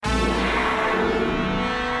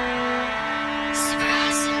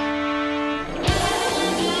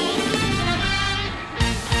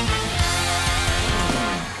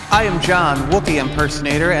I am John, Wookiee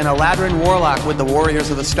impersonator, and a Ladrin warlock with the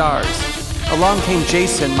Warriors of the Stars. Along came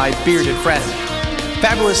Jason, my bearded friend.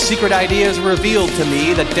 Fabulous secret ideas were revealed to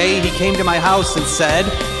me the day he came to my house and said,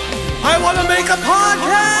 I want to make a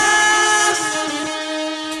podcast!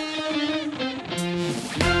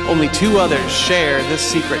 Only two others share this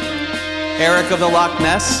secret, Eric of the Loch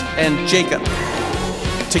Ness and Jacob.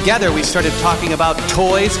 Together we started talking about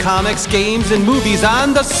toys, comics, games, and movies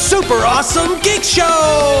on the Super Awesome Geek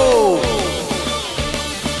Show!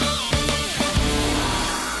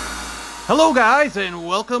 Hello guys, and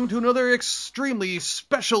welcome to another extremely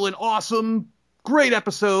special and awesome, great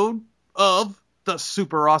episode of the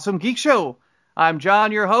Super Awesome Geek Show. I'm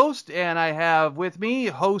John, your host, and I have with me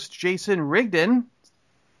host Jason Rigdon.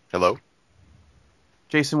 Hello.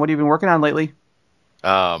 Jason, what have you been working on lately?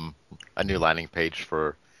 A new landing page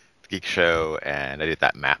for the Geek Show, and I did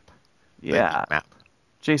that map. Yeah. Geek map.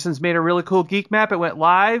 Jason's made a really cool Geek map. It went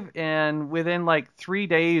live, and within like 3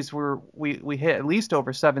 days, we hit at least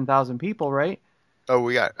over 7,000 people, right? Oh,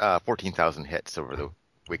 we got 14,000 hits over the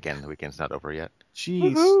weekend. The weekend's not over yet.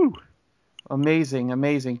 Jeez. Woo-hoo.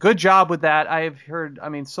 Amazing. Good job with that. I've heard,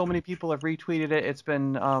 so many people have retweeted it. It's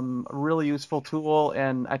been a really useful tool,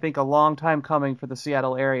 and I think a long time coming for the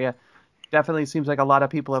Seattle area. Definitely seems like a lot of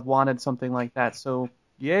people have wanted something like that. So,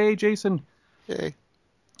 yay, Jason. Yay.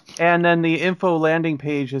 And then the info landing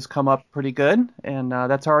page has come up pretty good, and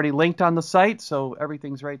that's already linked on the site, so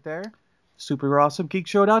everything's right there.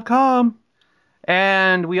 SuperAwesomeGeekShow.com.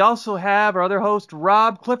 And we also have our other host,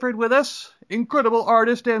 Rob Clifford, with us. Incredible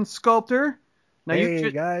artist and sculptor. Now, hey,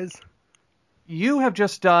 guys. You have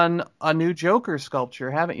just done a new Joker sculpture,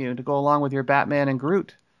 haven't you, to go along with your Batman and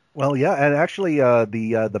Groot? Well, yeah, and actually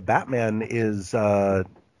the Batman is...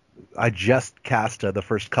 I just cast the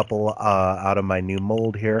first couple out of my new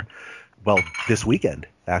mold here. Well, this weekend,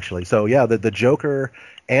 actually. So, yeah, the Joker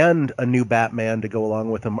and a new Batman to go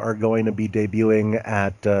along with him are going to be debuting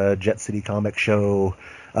at Jet City Comic Show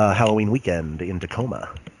Halloween weekend in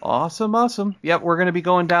Tacoma. Awesome. Yep, we're going to be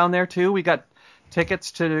going down there, too. We got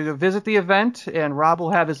tickets to visit the event, and Rob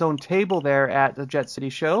will have his own table there at the Jet City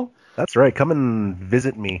Show. That's right. Come and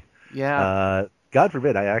visit me. Yeah. God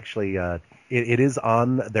forbid, I actually... It is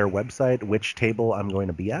on their website which table I'm going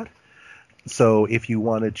to be at. So if you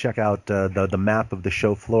want to check out the map of the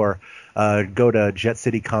show floor, go to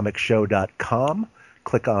jetcitycomicshow.com,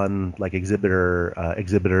 click on like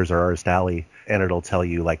exhibitors or artist alley, and it'll tell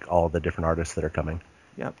you like all the different artists that are coming.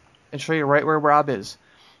 Yep, and show you right where Rob is.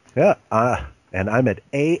 Yeah, and I'm at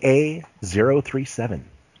AA037.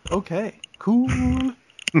 Okay, cool.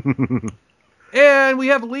 And we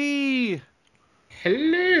have Lee.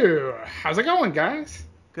 Hello. How's it going, guys?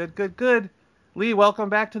 Good. Lee, welcome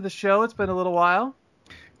back to the show. It's been a little while.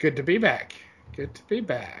 Good to be back.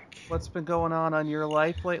 What's been going on your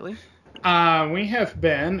life lately? We have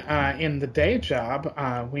been in the day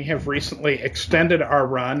job. We have recently extended our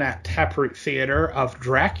run at Taproot Theater of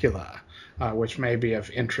Dracula, which may be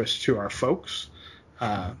of interest to our folks.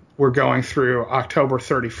 We're going through October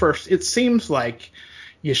 31st. It seems like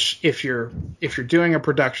if you're doing a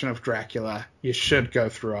production of Dracula, you should go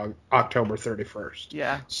through October 31st.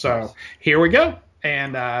 Yeah. So here we go.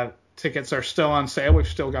 And tickets are still on sale. We've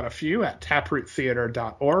still got a few at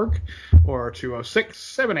taproottheater.org or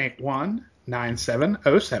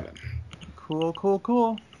 206-781-9707.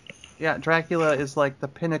 Cool. Yeah, Dracula is like the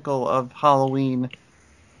pinnacle of Halloween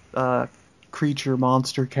creature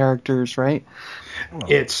monster characters, right?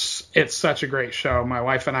 It's such a great show. My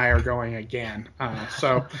wife and I are going again.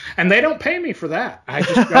 And they don't pay me for that. I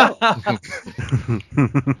just go.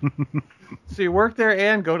 So you work there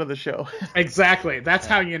and go to the show. Exactly. That's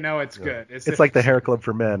how you know it's good. It's like the hair club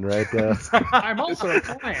for men, right? I'm also a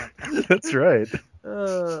client. That's right.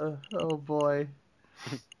 Oh boy.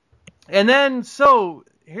 And then so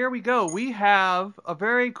here we go. We have a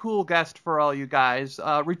very cool guest for all you guys.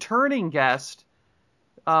 Returning guest.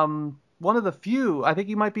 One of the few. I think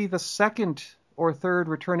you might be the second or third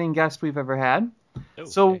returning guest we've ever had. Okay.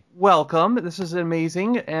 So welcome. This is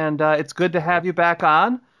amazing, and it's good to have you back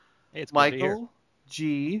on. Hey, it's Michael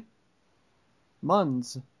G.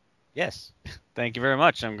 Munz. Yes. Thank you very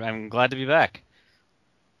much. I'm glad to be back.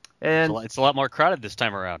 And it's a lot more crowded this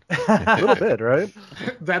time around. A little bit, right?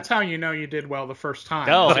 That's how you know you did well the first time.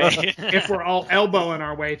 No, if we're all elbowing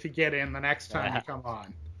our way to get in the next time you come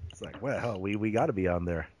on. It's like, well, we got to be on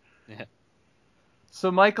there. Yeah.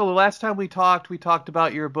 So, Michael, the last time we talked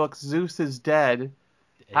about your book, Zeus is Dead.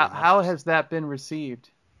 How has that been received?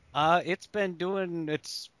 It's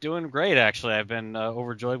doing great, actually. I've been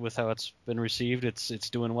overjoyed with how it's been received.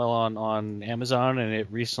 It's doing well on Amazon, and it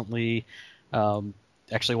recently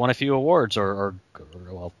actually won a few awards, or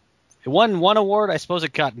it won one award. I suppose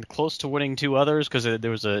it got close to winning two others because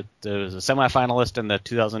there was a semifinalist in the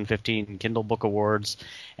 2015 Kindle Book Awards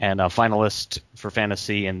and a finalist for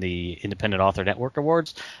fantasy in the Independent Author Network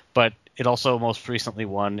Awards. But it also most recently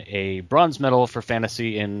won a bronze medal for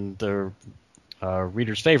fantasy in the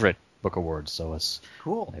Reader's Favorite Book Awards. So it's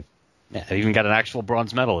Cool. I even got an actual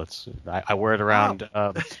bronze medal. I wear it around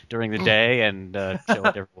during the day and show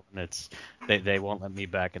it to everyone. They won't let me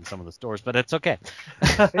back in some of the stores, but it's okay.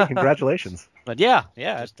 Hey, congratulations. But yeah,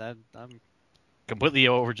 I'm completely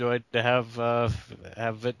overjoyed to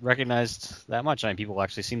have it recognized that much. I mean, people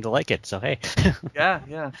actually seem to like it. So hey.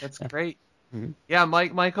 Yeah, that's great. Mm-hmm. Yeah,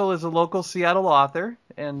 Michael is a local Seattle author,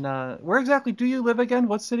 and where exactly do you live again?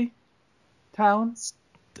 What city? Town?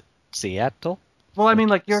 Seattle. Well, I mean,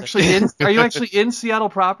 like you're actually in. Are you actually in Seattle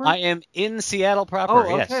proper? I am in Seattle proper.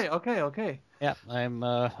 Oh, yes. Okay. Yeah,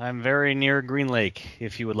 I'm very near Green Lake.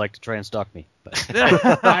 If you would like to try and stalk me.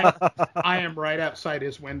 I am right outside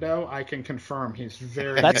his window. I can confirm he's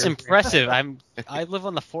very. That's near impressive. I live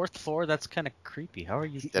on the 4th floor. That's kind of creepy. How are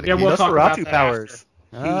you? Yeah, we'll talk about that powers.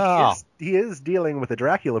 Oh. He is dealing with a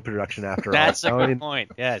Dracula production after all. That's a good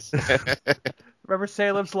point. Yes. Remember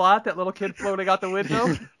Salem's Lot? That little kid floating out the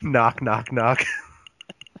window. Knock, knock, knock.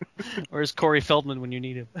 Where's Corey Feldman when you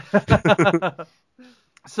need him?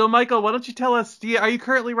 So, Michael, why don't you tell us? Are you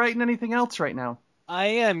currently writing anything else right now? I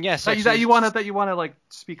am. Yes. That you want to like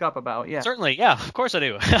speak up about? Yeah. Certainly. Yeah. Of course I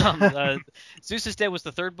do. Zeus is Dead was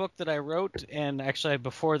the third book that I wrote, and actually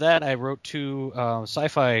before that I wrote two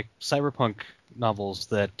sci-fi cyberpunk novels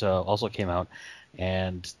that also came out,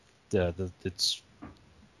 and those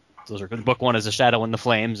are good. Book one is A Shadow in the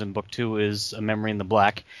Flames, and book two is A Memory in the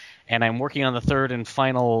Black. And I'm working on the third and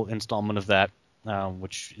final installment of that,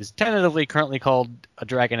 which is tentatively currently called A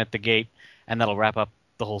Dragon at the Gate, and that'll wrap up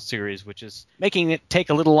the whole series, which is making it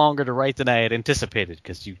take a little longer to write than I had anticipated.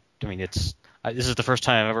 Because this is the first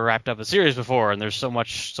time I've ever wrapped up a series before, and there's so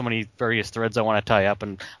many various threads I want to tie up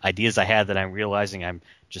and ideas I had that I'm realizing I'm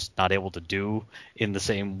just not able to do in the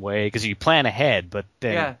same way. Because you plan ahead, but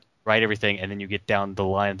then write everything, and then you get down the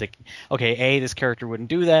line thinking, okay, A, this character wouldn't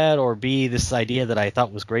do that, or B, this idea that I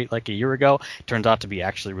thought was great like a year ago turns out to be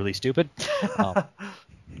actually really stupid.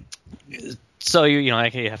 So you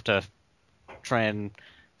have to try and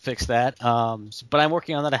fix that. But I'm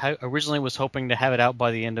working on that. I originally was hoping to have it out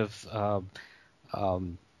by the end of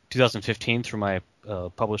 2015 through my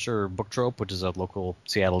publisher, Book Trope, which is a local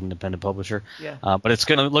Seattle independent publisher. Yeah. But it's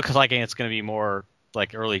going to look like it's going to be more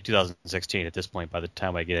like early 2016 at this point by the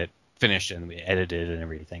time I get it finished and edited and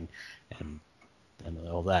everything and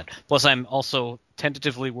all that. Plus, I'm also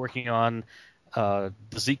tentatively working on the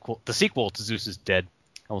sequel to Zeus is Dead. I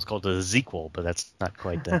almost called it a sequel, but that's not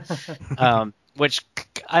quite that. Which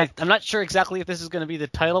I'm not sure exactly if this is going to be the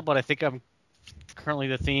title, but I think currently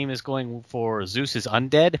the theme is going for Zeus is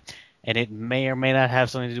Undead, and it may or may not have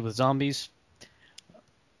something to do with zombies.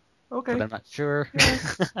 Okay. But I'm not sure. Yeah.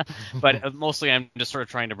 But mostly I'm just sort of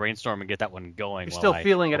trying to brainstorm and get that one going. You're still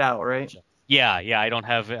feeling it out, right? Yeah. I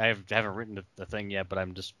haven't written the thing yet, but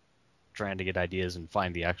I'm just trying to get ideas and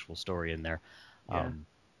find the actual story in there. Yeah.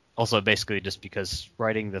 Also, basically just because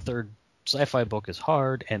writing the third sci-fi book is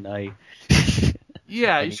hard, and I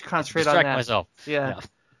you should concentrate on that. Distract myself. Yeah.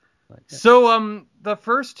 So the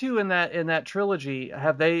first two in that trilogy,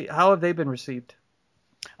 how have they been received?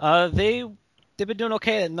 They've been doing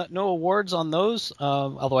okay. No awards on those,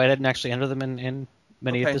 although I didn't actually enter them in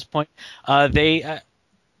many at this point.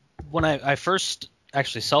 When I first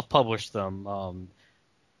actually self-published them,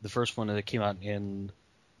 the first one that came out in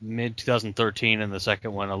mid-2013, and the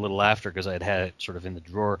second one a little after because I had it sort of in the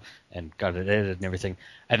drawer and got it edited and everything.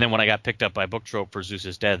 And then when I got picked up by Book Trope for Zeus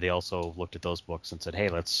is Dead, they also looked at those books and said, hey,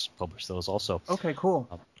 let's publish those also. Okay, cool.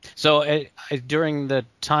 So during the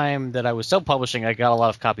time that I was self-publishing, I got a lot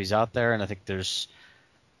of copies out there, and I think there's,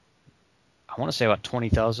 I want to say about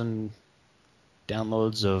 20,000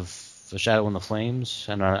 downloads of The Shadow in the Flames,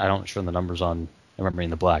 and I don't sure the numbers on Memory in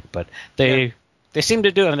the Black, but they seem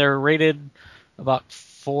to do it, and they're rated about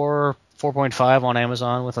 4.5 on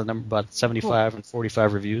Amazon with a number about 75 and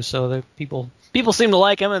 45 reviews. So the people seem to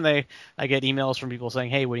like them, and I get emails from people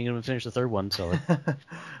saying, "Hey, when are you going to finish the third one?" So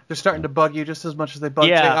they're starting to bug you just as much as they bug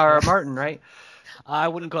J.R.R. Martin, right? I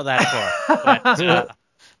wouldn't go that far,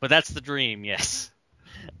 but that's the dream. Yes.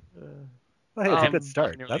 Well, hey, it's a good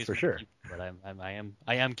start, that's for sure. But I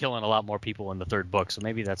am killing a lot more people in the third book, so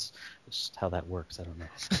maybe that's just how that works. I don't know.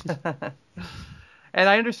 And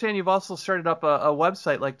I understand you've also started up a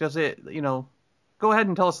website. Like, does it, go ahead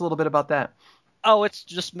and tell us a little bit about that. Oh, it's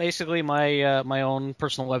just basically my own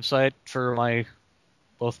personal website for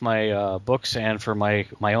both my books and for my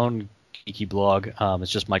own geeky blog.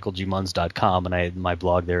 It's just michaelgmunz.com, and my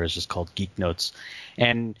blog there is just called Geek Notes,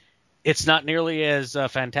 and it's not nearly as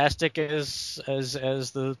fantastic as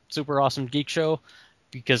the super awesome Geek Show,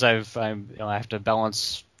 because I have to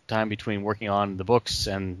balance time between working on the books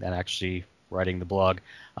and actually writing the blog.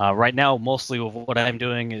 Right now, mostly what I'm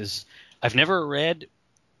doing is I've never read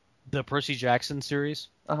the Percy Jackson series.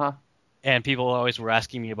 And people always were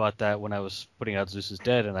asking me about that when I was putting out Zeus is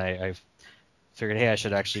Dead, and I figured, hey, I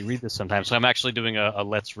should actually read this sometime. So I'm actually doing a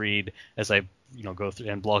let's read as I go through,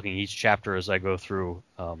 and blogging each chapter as I go through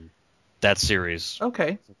that series.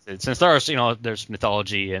 Okay. Since there's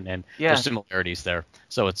mythology and there's similarities there,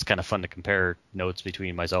 so it's kind of fun to compare notes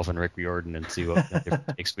between myself and Rick Riordan and see what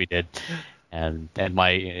different takes we did. And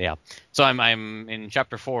So I'm in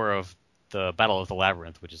chapter 4 of the Battle of the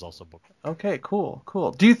Labyrinth, which is also book. Okay,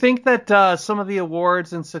 cool. Do you think that some of the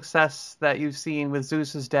awards and success that you've seen with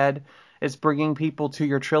Zeus is Dead is bringing people to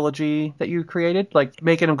your trilogy that you created, like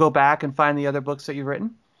making them go back and find the other books that you've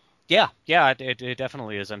written? Yeah, it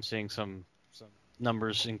definitely is. I'm seeing some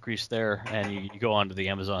numbers increase there, and you go onto the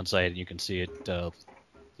Amazon site and you can see it. The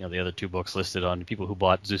other 2 books listed on people who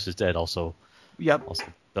bought Zeus is Dead also. Yep. Also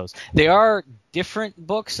those. They are different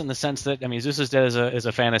books in the sense that, Zeus is Dead is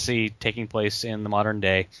a fantasy taking place in the modern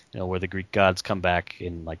day, where the Greek gods come back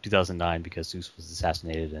in like 2009 because Zeus was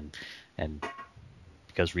assassinated and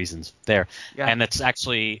because reasons there. Yeah. And it's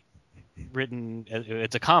actually written.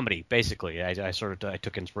 It's a comedy basically. I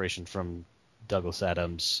took inspiration from Douglas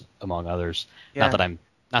Adams among others. Yeah.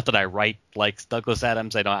 Not that I write like Douglas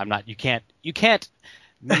Adams. You can't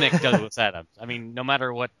mimic Douglas Adams. No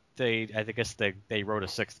matter what. I guess they wrote a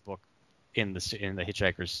 6th book in the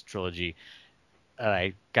Hitchhiker's trilogy.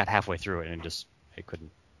 I got halfway through it and I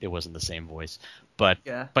couldn't. It wasn't the same voice, but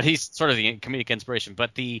he's sort of the comedic inspiration.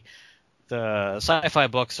 But the sci-fi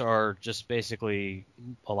books are just basically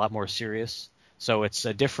a lot more serious. So it's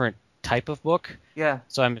a different type of book. Yeah.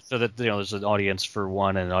 So I'm sure that there's an audience for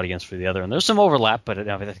one and an audience for the other, and there's some overlap, but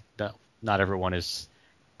not everyone is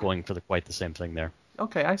going for quite the same thing there.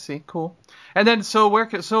 Okay, I see. Cool. And then,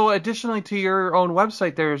 so additionally to your own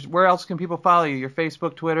website, where else can people follow you? Your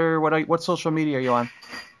Facebook, Twitter, what social media are you on?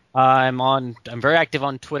 I'm very active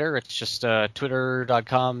on Twitter. It's just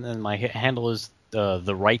twitter.com, and my handle is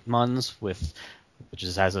the right Munz which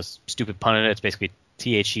has a stupid pun in it. It's basically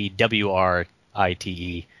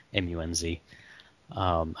TheWriteMunz.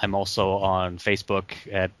 I'm also on Facebook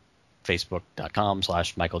at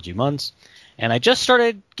facebook.com/MichaelGMunz. And I just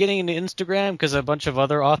started getting into Instagram because a bunch of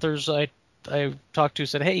other authors I talked to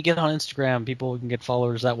said, hey, get on Instagram. People can get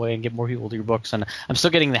followers that way and get more people to your books. And I'm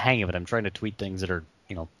still getting the hang of it. I'm trying to tweet things that are,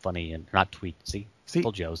 funny and not tweet. See? I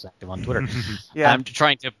told you I was active on Twitter. Yeah. I'm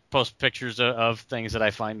trying to post pictures of things that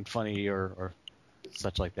I find funny or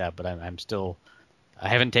such like that. But I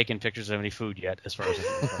haven't taken pictures of any food yet as far as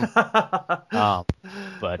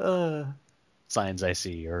but signs I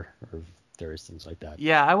see or various things like that.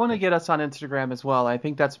 Yeah, I want to get us on Instagram as well. I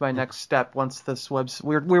think that's my next step. Once this we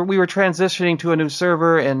were transitioning to a new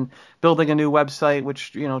server and building a new website,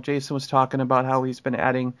 which Jason was talking about how he's been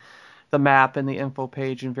adding the map and the info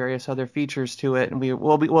page and various other features to it, and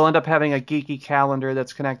we'll end up having a geeky calendar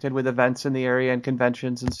that's connected with events in the area and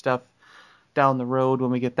conventions and stuff down the road when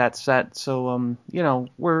we get that set. So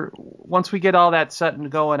once we get all that set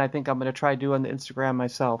and going, I think I'm going to try doing the Instagram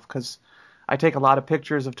myself, because I take a lot of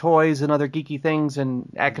pictures of toys and other geeky things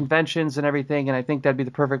and at conventions and everything, and I think that'd be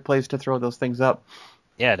the perfect place to throw those things up.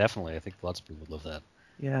 Yeah, definitely. I think lots of people would love that.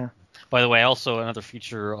 Yeah. By the way, also another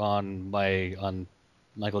feature on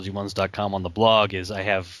michaelgmunz.com on the blog is I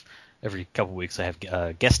have every couple of weeks I have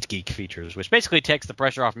guest geek features, which basically takes the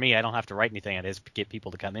pressure off me. I don't have to write anything. I just get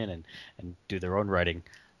people to come in and do their own writing.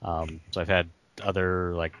 So I've had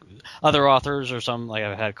other authors or some, like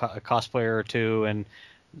I've had a cosplayer or two, and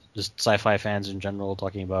just sci-fi fans in general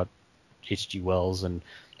talking about H.G. Wells. And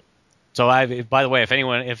so by the way,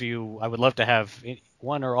 I would love to have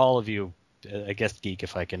one or all of you a guest geek,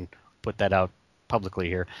 if I can put that out publicly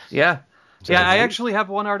here. Yeah. So I actually have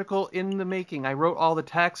one article in the making. I wrote all the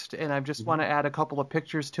text, and I just want to add a couple of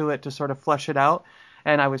pictures to it to sort of flesh it out.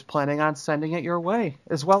 And I was planning on sending it your way,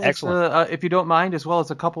 as well as, if you don't mind, as well as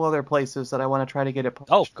a couple other places that I want to try to get it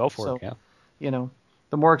published. Oh, go for it, yeah.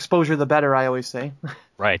 The more exposure, the better, I always say.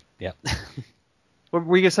 Right, yeah. Were you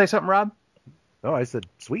going to say something, Rob? No, I said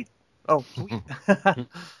sweet. Oh, sweet.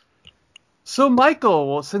 So,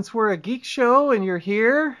 Michael, since we're a geek show and you're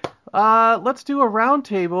here, let's do a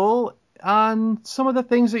roundtable on some of the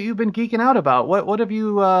things that you've been geeking out about. What have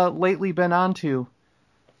you lately been on to?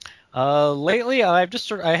 Lately, I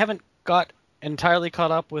haven't got entirely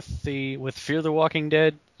caught up with Fear the Walking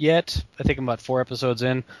Dead yet. I think I'm about 4 episodes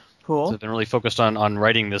in. cool. So I've been really focused on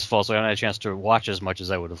writing this fall, so I haven't had a chance to watch as much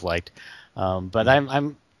as I would have liked. But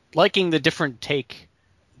I'm liking the different take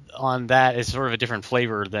on that. It's sort of a different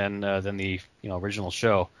flavor than the original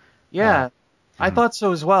show. Yeah, I thought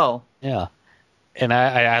so as well. Yeah, and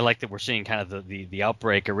I like that we're seeing kind of the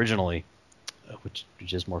outbreak originally, which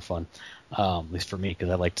is more fun, at least for me, because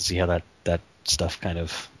I like to see how that stuff kind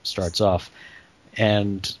of starts off.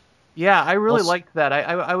 And yeah, I really liked that.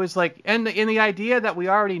 I was like, and in the idea that we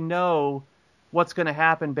already know what's going to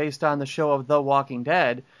happen based on the show of The Walking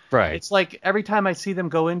Dead. Right. It's like every time I see them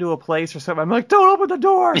go into a place or something, I'm like, don't open the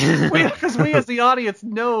door, because we as the audience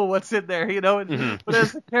know what's in there, But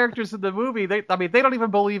as the characters in the movie, they don't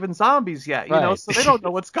even believe in zombies yet, so they don't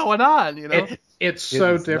know what's going on, It's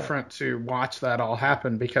so different to watch that all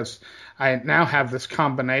happen, because I now have this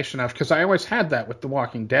combination of, because I always had that with The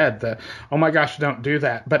Walking Dead, oh my gosh, don't do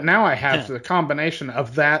that. But now I have the combination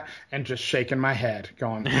of that and just shaking my head,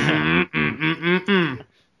 going,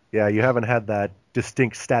 Yeah, you haven't had that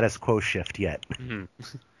distinct status quo shift yet. Mm-hmm.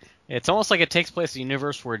 It's almost like it takes place in a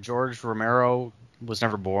universe where George Romero was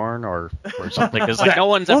never born or something, because no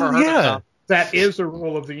one's ever heard of him. That is a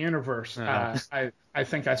rule of the universe. I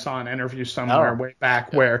think I saw an interview somewhere way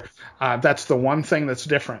back where that's the one thing that's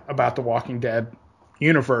different about the Walking Dead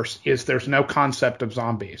universe is there's no concept of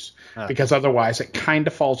zombies, because otherwise it kind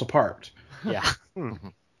of falls apart. Yeah.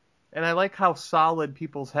 And I like how solid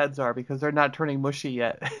people's heads are, because they're not turning mushy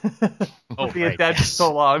yet. Being right. dead for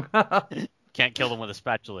so long. Can't kill them with a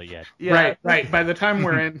spatula yet. Yeah. Right. By the time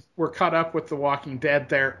we're caught up with The Walking Dead,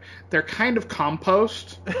 they're kind of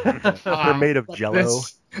compost. They're made of Jell-O.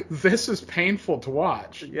 This is painful to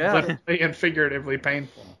watch. Yeah. Literally and figuratively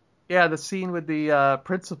painful. Yeah, the scene with the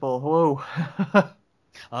principal. Whoa.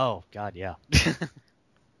 Oh God, yeah.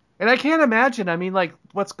 And I can't imagine. I mean, like,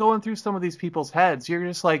 what's going through some of these people's heads. You're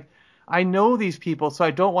just like, I know these people, so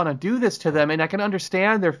I don't want to do this to them. And I can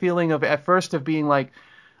understand their feeling of, at first, of being like,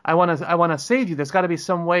 I want to save you. There's got to be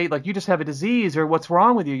some way, like, you just have a disease, or what's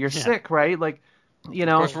wrong with you? You're sick, right? Like, Of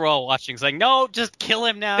course, we're all watching. It's like, no, just kill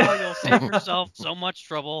him now. You'll save yourself so much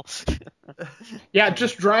trouble. Yeah,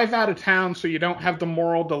 just drive out of town so you don't have the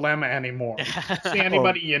moral dilemma anymore. See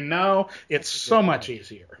anybody you know, it's so much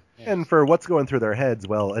easier. And for what's going through their heads,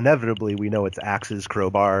 well, inevitably we know it's axes,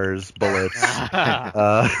 crowbars, bullets,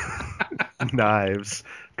 knives,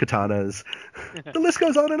 katanas. The list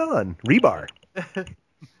goes on and on. Rebar.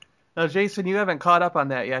 Now, Jason, you haven't caught up on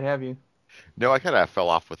that yet, have you? No, I kind of fell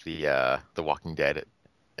off with the Walking Dead.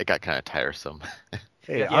 It got kind of tiresome.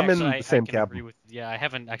 Hey, I'm in the same camp. I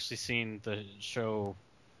haven't actually seen the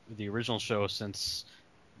original show since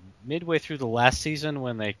midway through the last season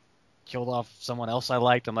when they killed off someone else I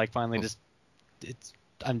liked. I'm like, finally,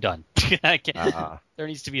 I'm done. I can't, there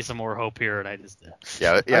needs to be some more hope here, and I just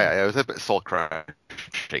it was a bit soul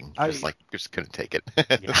crushing. Just couldn't take it.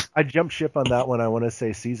 I jumped ship on that one. I want to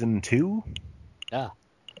say season 2.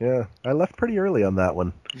 Yeah, I left pretty early on that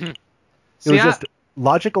one. It was just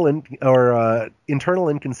logical internal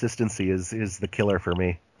inconsistency is the killer for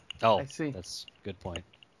me. Oh, I see. That's a good point.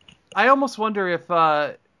 I almost wonder if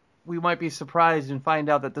we might be surprised and find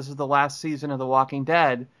out that this is the last season of The Walking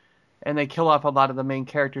Dead, and they kill off a lot of the main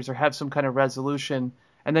characters or have some kind of resolution,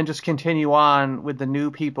 and then just continue on with the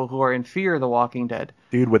new people who are in fear of The Walking Dead.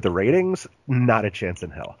 Dude, with the ratings, not a chance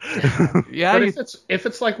in hell. Yeah, but if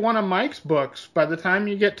it's like one of Mike's books, by the time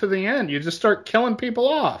you get to the end, you just start killing people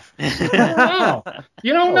off.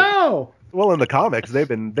 You don't know. Well, in the comics, they've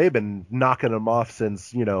been knocking them off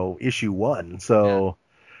since issue 1. So,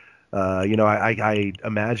 I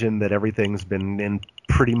imagine that everything's been in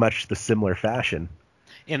pretty much the similar fashion.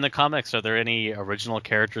 In the comics, are there any original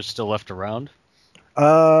characters still left around?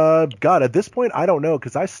 God, at this point, I don't know,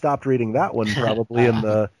 because I stopped reading that one probably in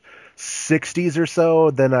the 60s or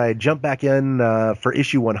so. Then I jumped back in for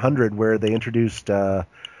issue 100, where they introduced that's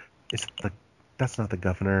not the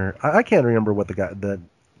governor. I can't remember what the guy Negan.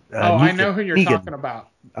 I know who you're talking about.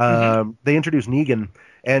 They introduced Negan,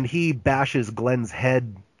 and he bashes Glenn's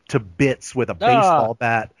head to bits with a baseball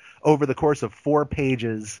bat over the course of 4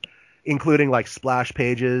 pages, including like splash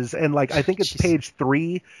pages, and like I think it's page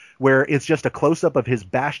 3 where it's just a close-up of his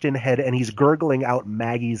bashed-in head and he's gurgling out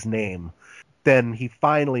Maggie's name. Then he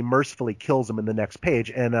finally mercifully kills him in the next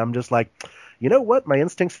page, and I'm just like, you know what? My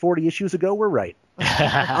instincts 40 issues ago were right.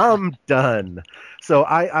 I'm done. So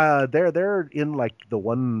they're in like the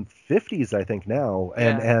 150s, I think now,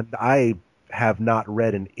 and I have not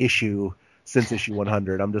read an issue since issue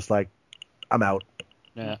 100. I'm just like, I'm out.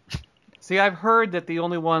 Yeah. See, I've heard that the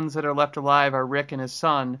only ones that are left alive are Rick and his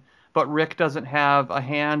son, but Rick doesn't have a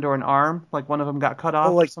hand or an arm, like one of them got cut off.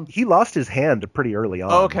 Well, like or something. he lost his hand pretty early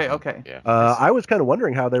on. Oh, okay. Yeah. I was kind of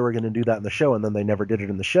wondering how they were going to do that in the show, and then they never did it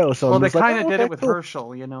in the show. So Well, I they was like, kind of oh, did okay, it with cool.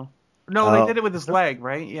 Herschel, No, they did it with his leg,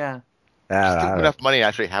 right? Yeah. Just Ah, give enough money to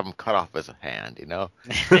actually have him cut off his hand, No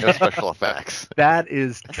special effects. that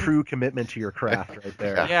is true commitment to your craft right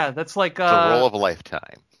there. Yeah, that's like It's a role of a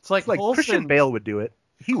lifetime. it's like Like Christian Coulson. Bale would do it.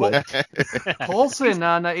 He would. Coulson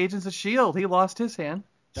on Agents of S.H.I.E.L.D. He lost his hand.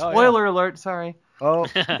 Oh, yeah. Spoiler alert, sorry. Oh,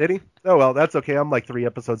 did he? Oh, well, that's okay. I'm like 3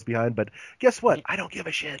 episodes behind, but guess what? I don't give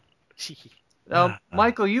a shit.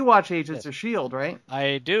 Michael, you watch Agents of S.H.I.E.L.D., right?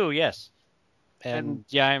 I do, yes. And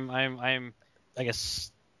yeah, I'm I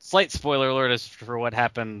guess slight spoiler alert as for what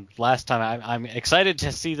happened last time. I'm excited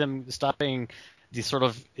to see them stopping the sort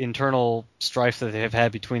of internal strife that they have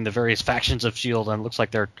had between the various factions of S.H.I.E.L.D. and it looks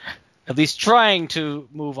like they're at least trying to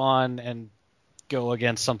move on and go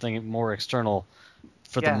against something more external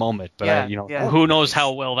for the moment. But who knows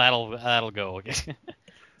how well that'll go.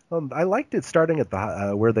 I liked it starting at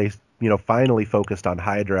the where they finally focused on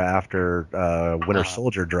Hydra after Winter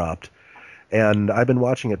Soldier dropped, and I've been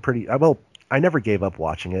watching it pretty well. I never gave up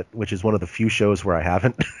watching it, which is one of the few shows where I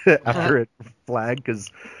haven't after it flagged,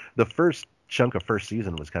 because the first chunk of first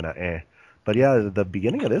season was kind of eh. But yeah, the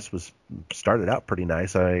beginning of this started out pretty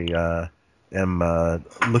nice. I am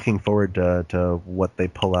looking forward to what they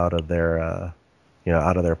pull out of their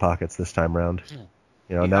out of their pockets this time around.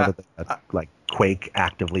 Now that they got, like Quake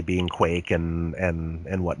actively being Quake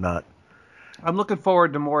and whatnot. I'm looking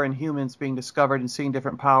forward to more Inhumans being discovered and seeing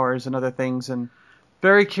different powers and other things, and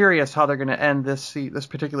very curious how they're going to end this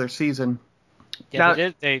particular season. Yeah,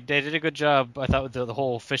 Now, they did a good job. I thought the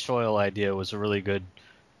whole fish oil idea was a really good.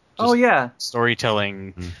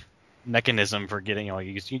 Storytelling mechanism for getting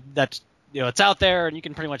it's out there and you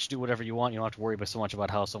can pretty much do whatever you want. You don't have to worry so much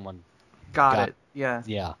about how someone got it. Yeah.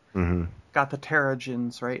 Yeah. Mm-hmm. Got the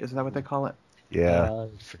Terrigens, right? Isn't that what they call it? Yeah.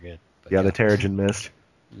 I forget. But the Terrigen mist.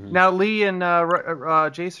 Mm-hmm. Now, Lee and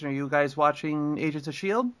Jason, are you guys watching Agents of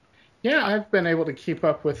S.H.I.E.L.D.? Yeah, I've been able to keep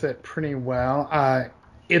up with it pretty well.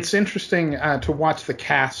 It's interesting to watch the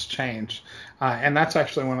cast change. And that's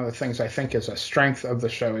actually one of the things I think is a strength of the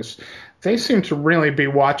show is they seem to really be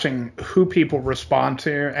watching who people respond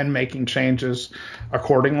to and making changes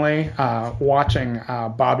accordingly. Watching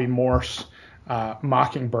Bobby Morse,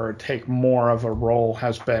 Mockingbird take more of a role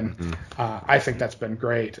has been, I think that's been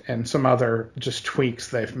great. And some other just tweaks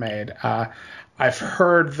they've made. I've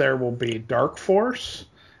heard there will be Dark Force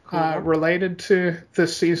related to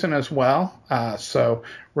this season as well. So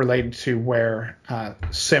related to where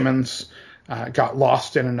Simmons got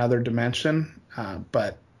lost in another dimension,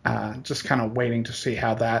 but just kind of waiting to see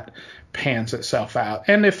how that pans itself out.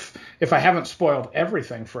 And if I haven't spoiled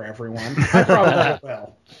everything for everyone, I probably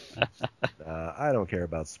will. I don't care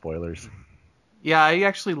about spoilers. Yeah, I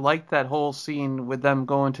actually liked that whole scene with them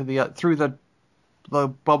going to through the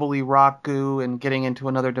bubbly rock goo and getting into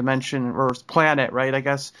another dimension or planet, right? I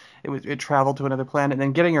guess it traveled to another planet and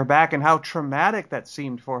then getting her back, and how traumatic that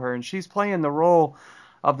seemed for her. And she's playing the role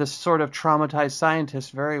of this sort of traumatized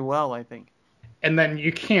scientist very well, I think. And then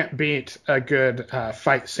you can't beat a good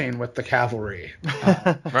fight scene with the cavalry.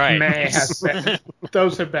 Right.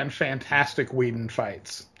 Those have been fantastic Whedon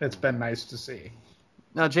fights. It's been nice to see.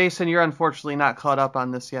 Now, Jason, you're unfortunately not caught up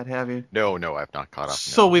on this yet, have you? No, I've not caught up.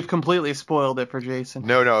 So we've completely spoiled it for Jason.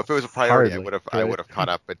 No. If it was a priority, Hardly. I would have caught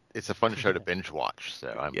up. But it's a fun show to binge watch, so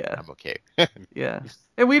I'm okay. Yeah,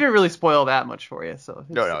 and we didn't really spoil that much for you, so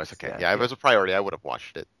No, it's okay. Yeah, if it was a priority, I would have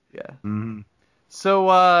watched it. Yeah. Mm-hmm. So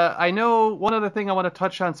I know one other thing I want to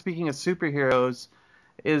touch on, speaking of superheroes,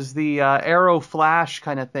 is the Arrow Flash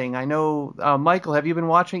kind of thing. I know, Michael, have you been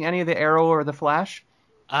watching any of the Arrow or the Flash?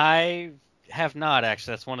 I have not,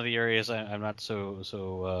 actually. That's one of the areas I'm not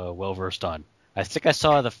so well versed on. I think I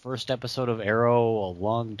saw the first episode of Arrow a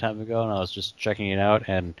long time ago, and I was just checking it out,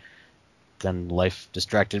 and then life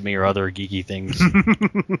distracted me or other geeky things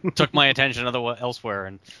took my attention elsewhere.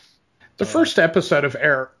 And the first episode of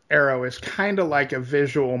Arrow is kind of like a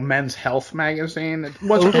visual Men's Health magazine. It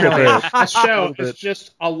wasn't really a show. It's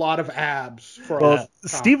just a lot of abs.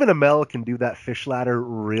 Stephen Amell can do that fish ladder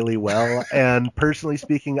really well, and personally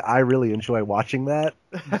speaking, I really enjoy watching that.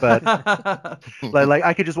 But like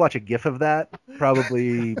I could just watch a GIF of that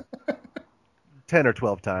probably 10 or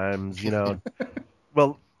 12 times.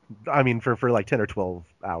 Well, I mean, for like 10 or 12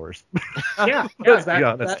 hours. Yeah,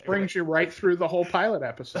 that brings you right through the whole pilot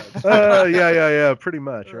episode. Yeah, pretty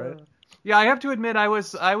much, right? Yeah, I have to admit, I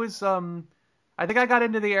think I got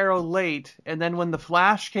into the Arrow late, and then when the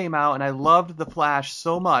Flash came out, and I loved the Flash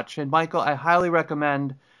so much, and Michael, I highly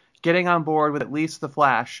recommend getting on board with at least the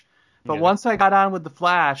Flash. But once I got on with the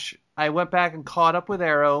Flash, I went back and caught up with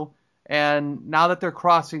Arrow. And now that they're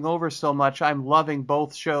crossing over so much, I'm loving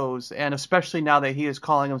both shows. And especially now that he is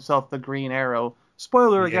calling himself the Green Arrow.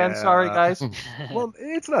 Spoiler again, sorry guys. Well,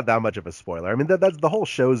 it's not that much of a spoiler. I mean, that's the whole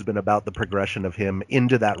show's been about the progression of him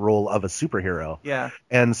into that role of a superhero. Yeah.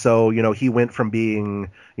 And so, he went from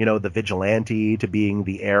being, the vigilante to being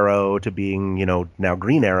the Arrow to being, now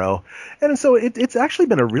Green Arrow. And so it's actually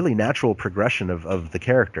been a really natural progression of the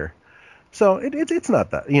character. So it's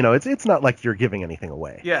not that, it's not like you're giving anything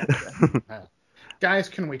away. Yeah. Guys,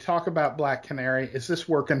 can we talk about Black Canary? Is this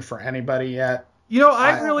working for anybody yet?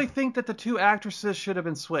 I really think that the two actresses should have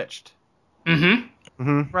been switched.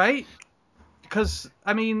 Mm-hmm. Right? Because,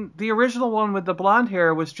 the original one with the blonde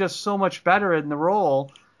hair was just so much better in the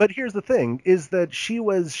role. But here's the thing, is that she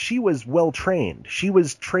was well trained. She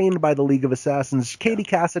was trained by the League of Assassins. Katie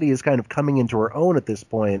Cassidy is kind of coming into her own at this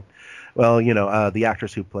point. Well, the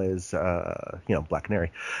actress who plays, Black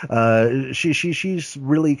Canary, she's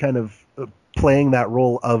really kind of playing that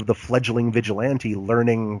role of the fledgling vigilante,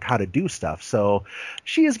 learning how to do stuff. So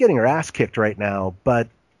she is getting her ass kicked right now, but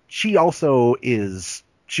she also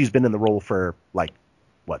she's been in the role for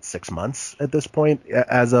 6 months at this point,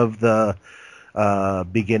 as of the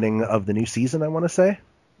beginning of the new season, I want to say.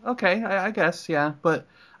 Okay, I guess, yeah, but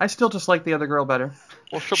I still just like the other girl better.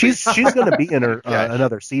 Well, she's going to be in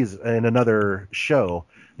another season, in another show.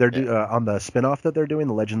 They're on the spinoff that they're doing,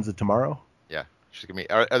 The Legends of Tomorrow. Yeah, she's gonna be.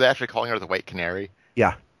 Are they actually calling her the White Canary?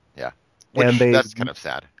 Yeah. Yeah. That's kind of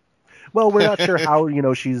sad. Well, we're not sure how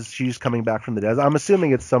she's coming back from the dead. I'm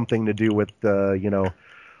assuming it's something to do with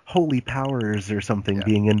holy powers or something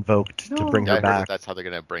being invoked to bring her back. That's how they're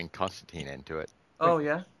gonna bring Constantine into it. Oh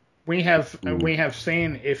yeah. We have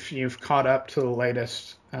seen, if you've caught up to the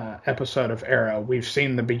latest episode of Arrow, we've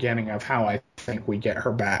seen the beginning of how I think we get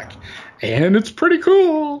her back, and it's pretty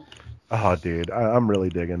cool. Oh, dude, I'm really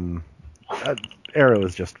digging. Arrow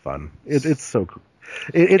is just fun. It's so cool.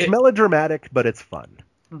 It's melodramatic, but it's fun.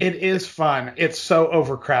 It is fun. It's so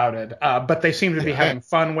overcrowded, but they seem to be having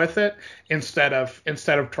fun with it instead of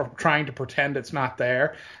trying to pretend it's not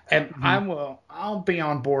there. And I'll be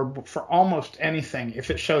on board for almost anything if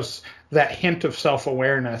it shows that hint of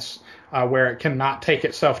self-awareness, where it cannot take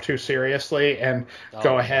itself too seriously and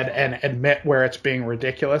go ahead and admit where it's being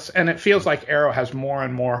ridiculous. And it feels like Arrow has more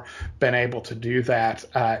and more been able to do that.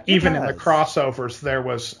 Even in the crossovers, there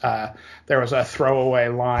was a throwaway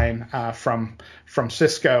line from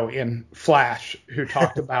Cisco in Flash, who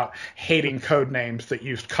talked about hating code names that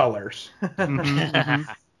used colors.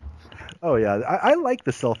 Oh yeah, I like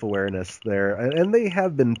the self-awareness there, and they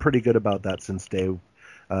have been pretty good about that since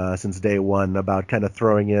day one, about kind of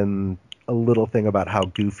throwing in a little thing about how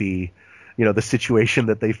goofy, the situation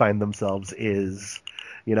that they find themselves is,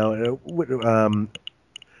 but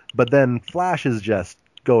then Flash is just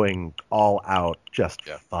going all out, just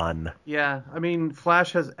fun. Yeah,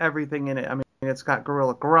 Flash has everything in it. It's got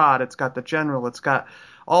Gorilla Grodd, it's got the General, it's got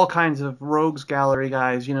all kinds of rogues gallery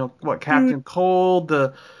guys. Captain Cold,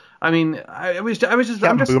 I was just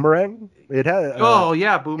Captain Boomerang. It had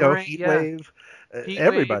Boomerang, Heatwave.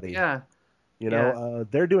 Everybody.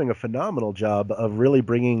 They're doing a phenomenal job of really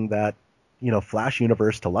bringing that, Flash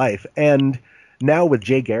universe to life. And now with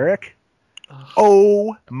Jay Garrick,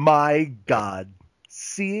 oh my God,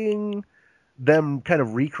 seeing them kind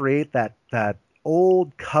of recreate that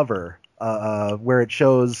old cover where it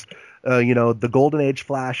shows, the Golden Age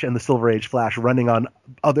Flash and the Silver Age Flash running on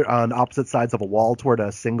opposite sides of a wall toward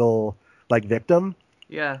a single victim.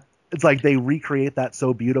 Yeah. It's like they recreate that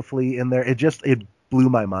so beautifully in there. It blew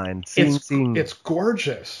my mind. It's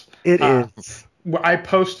gorgeous. It is. I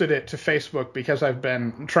posted it to Facebook because I've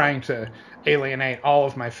been trying to alienate all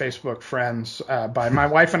of my Facebook friends. My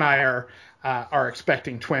wife and I are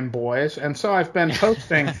expecting twin boys, and so I've been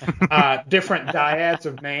posting different dyads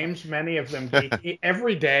of names, many of them geeky,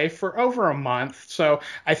 every day for over a month. So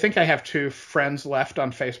I think I have 2 friends left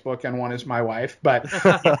on Facebook, and one is my wife. But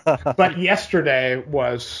yesterday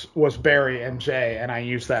was Barry and Jay, and I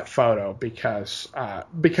used that photo because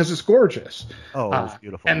it's gorgeous. Oh, it was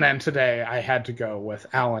beautiful. And then today I had to go with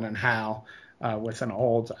Alan and Hal. With an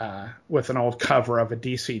old cover of a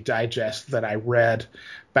DC Digest that I read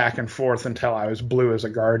back and forth until I was blue as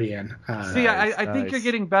a guardian. I think you're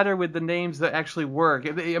getting better with the names that actually work.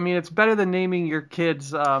 It's better than naming your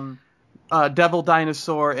kids Devil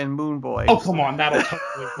Dinosaur and Moon Boy. Oh, come on, that'll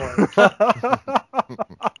totally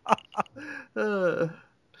work.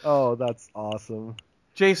 Oh, that's awesome.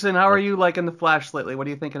 Jason, how are you liking the Flash lately? What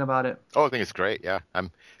are you thinking about it? Oh, I think it's great. Yeah,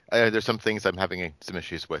 there's some things I'm having some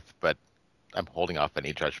issues with, but I'm holding off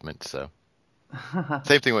any judgment. So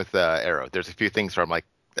same thing with Arrow. There's a few things where I'm like,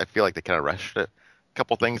 I feel like they kind of rushed it. A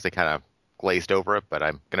couple things they kind of glazed over it, but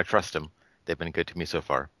I'm gonna trust them. They've been good to me so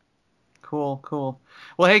far. Cool.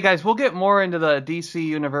 Well, hey guys, we'll get more into the DC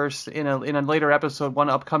universe in a later episode, one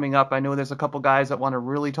upcoming up. I know there's a couple guys that want to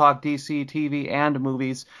really talk DC, TV, and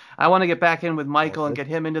movies. I want to get back in with Michael and get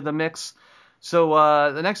him into the mix. So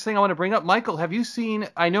the next thing I want to bring up, Michael, have you seen?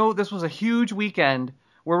 I know this was a huge weekend.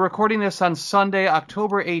 We're recording this on Sunday,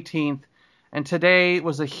 October 18th, and today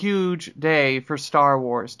was a huge day for Star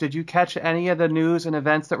Wars. Did you catch any of the news and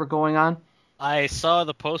events that were going on? I saw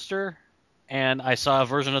the poster. And I saw a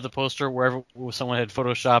version of the poster where someone had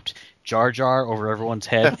photoshopped Jar Jar over everyone's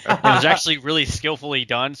head. It was actually really skillfully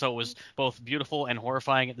done, so it was both beautiful and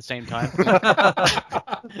horrifying at the same time.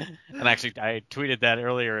 And actually, I tweeted that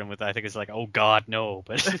earlier, and I think it's like, oh God, no.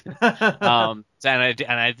 But and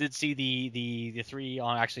I did see the three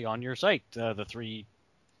on your site, the three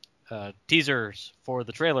teasers for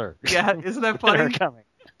the trailer. Yeah, isn't that funny? That are coming.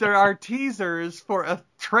 There are teasers for a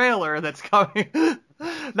trailer that's coming.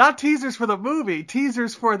 Not teasers for the movie,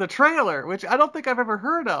 teasers for the trailer, which I don't think I've ever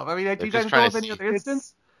heard of. I mean, do you guys know of any other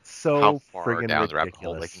instance? So how far friggin' down ridiculous. the rabbit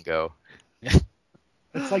hole they can go.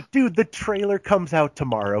 It's like, dude, the trailer comes out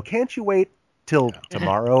tomorrow. Can't you wait till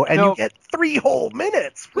tomorrow? And you get 3 whole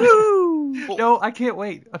minutes. Woo! No, I can't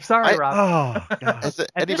wait. I'm sorry, Rob. Oh, God.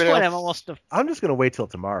 At this point, I'm just going to wait till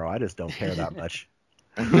tomorrow. I just don't care that much.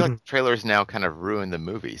 I feel like trailers now kind of ruin the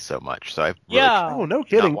movie so much. So I've really Oh, no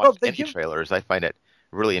kidding. not watched any trailers. I find it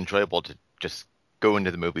really enjoyable to just go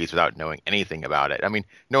into the movies without knowing anything about it. I mean,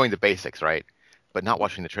 knowing the basics, right? But not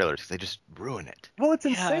watching the trailers because they just ruin it. Well, it's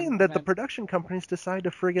insane that the production companies decide to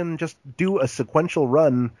friggin' just do a sequential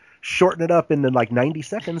run, shorten it up into like 90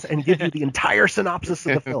 seconds, and give you the entire synopsis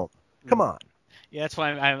of the film. Come on. Yeah, that's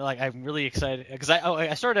why I'm really excited because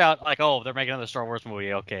I started out like, oh, they're making another Star Wars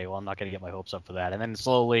movie. Okay, well, I'm not going to get my hopes up for that. And then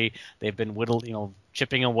slowly they've been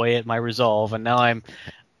chipping away at my resolve, and now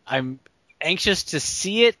I'm anxious to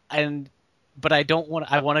see it, but I don't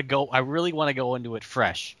want. I really want to go into it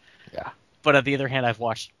fresh. Yeah. But on the other hand, I've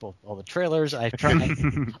watched all the trailers. I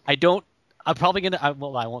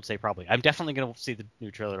won't say probably. I'm definitely gonna see the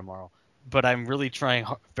new trailer tomorrow. But I'm really trying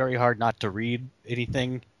very hard not to read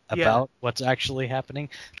anything about what's actually happening.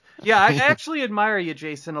 Yeah, I actually admire you,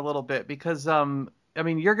 Jason, a little bit because I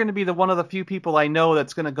mean, you're going to be one of the few people I know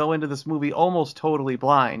that's going to go into this movie almost totally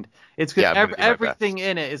blind. It's everything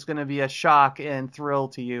in it is going to be a shock and thrill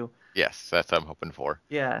to you. Yes, that's what I'm hoping for.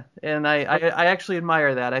 Yeah, and I actually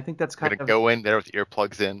admire that. I think that's kind of... You're going to go in there with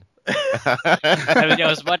earplugs in. I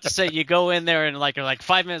was about to say, you go in there and like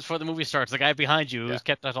 5 minutes before the movie starts, the guy behind you who's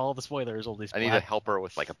kept out all the spoilers. I need a helper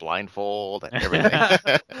with like a blindfold and everything.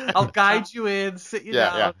 I'll guide you in, sit you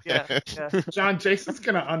down. Yeah. John, Jason's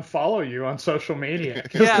gonna unfollow you on social media.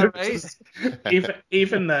 Yeah, right.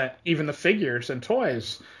 Even the figures and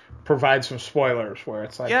toys provide some spoilers where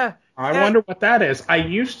it's like, I wonder what that is. I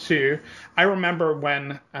remember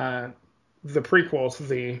when the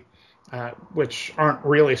prequels, which aren't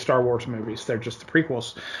really Star Wars movies, they're just the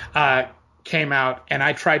prequels, came out, and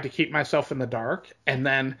I tried to keep myself in the dark, and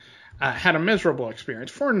then had a miserable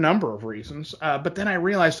experience for a number of reasons. But then I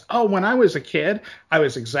realized, when I was a kid, I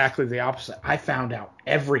was exactly the opposite. I found out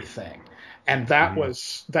everything. And that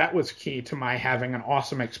was key to my having an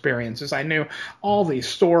awesome experience, is I knew all these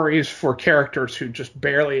stories for characters who just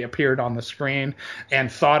barely appeared on the screen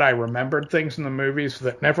and thought I remembered things in the movies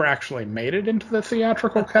that never actually made it into the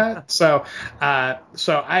theatrical cut. So I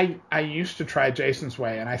used to try Jason's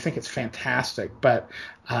way, and I think it's fantastic. But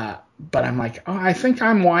I'm like, I think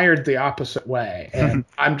I'm wired the opposite way, and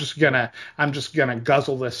I'm just gonna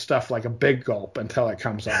guzzle this stuff like a big gulp until it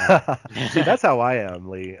comes out. See, that's how I am,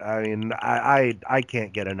 Lee. I mean, I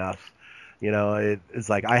can't get enough. It's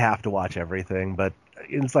like I have to watch everything, but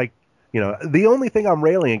it's like, the only thing I'm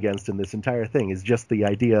railing against in this entire thing is just the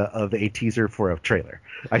idea of a teaser for a trailer.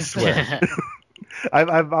 I swear.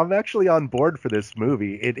 I'm actually on board for this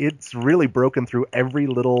movie. It's really broken through every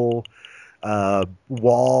little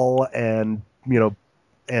wall and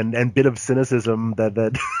and bit of cynicism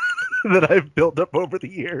that I've built up over the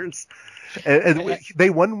years, and they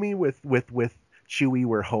won me with Chewie,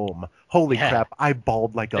 we're home. Holy crap! I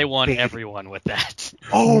bawled like a baby. They won everyone with that.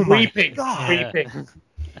 Oh my weeping.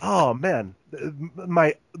 Oh man,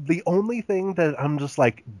 the only thing that I'm just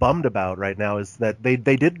like bummed about right now is that they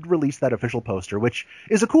did release that official poster, which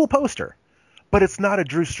is a cool poster, but it's not a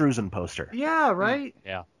Drew Struzan poster. Yeah, right.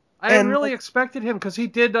 Yeah. I really expected him because he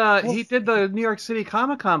did the New York City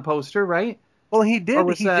Comic-Con poster, right? Well, he did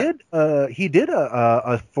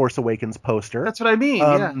a Force Awakens poster. That's what I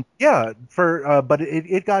mean. But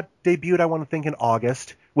it got debuted, I want to think, in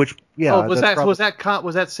August. Which was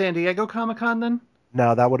that San Diego Comic-Con then?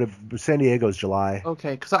 No, that would have San Diego's July.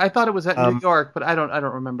 Okay, because I thought it was at New York, but I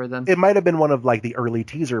don't remember then. It might have been one of like the early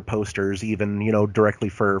teaser posters, even directly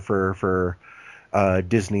for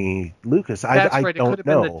Disney Lucas. That's I right. don't It could have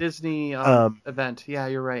know. been the Disney event. Yeah,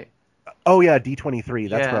 you're right. Oh yeah, D23.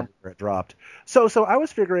 That's Yeah. probably where it dropped. So I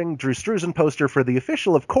was figuring Drew Struzan poster for the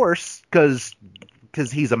official, of course, because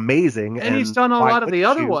he's amazing. And he's done a lot of the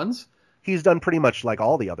other ones. He's done pretty much like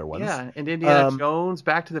all the other ones. Yeah, and Indiana Jones,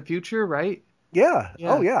 Back to the Future, right? Yeah.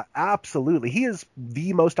 Yeah. Oh yeah, absolutely. He is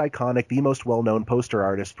the most iconic, the most well-known poster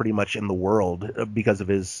artist pretty much in the world because of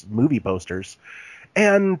his movie posters.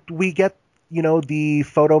 And we get, the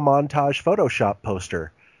photo montage Photoshop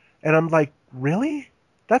poster. And I'm like, really?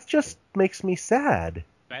 That just makes me sad.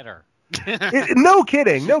 Better. No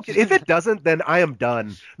kidding. If it doesn't, then I am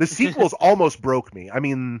done. The sequels almost broke me. I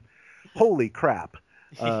mean, holy crap.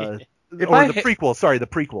 The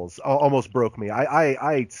prequels almost broke me.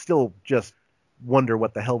 I still just wonder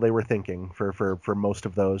what the hell they were thinking for most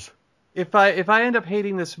of those. If I end up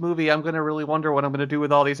hating this movie, I'm going to really wonder what I'm going to do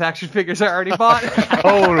with all these action figures I already bought.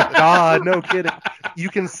 Oh, God, no kidding. You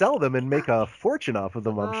can sell them and make a fortune off of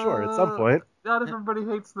them, I'm sure, at some point. Not if everybody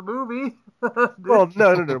hates the movie. Well,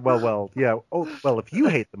 no. Well, yeah. Oh, well, if you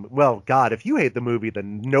hate them, well, God, if you hate the movie,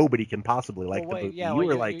 then nobody can possibly like the movie. Yeah,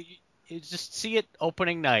 you just see it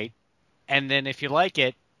opening night, and then if you like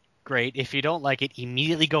it, great. If you don't like it,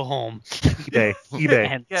 immediately go home. eBay.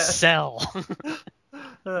 And sell.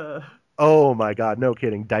 Oh my God, no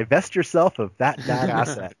kidding. Divest yourself of that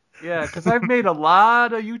asset. Yeah, because I've made a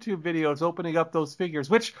lot of YouTube videos opening up those figures,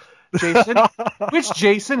 which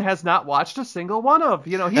Jason has not watched a single one of.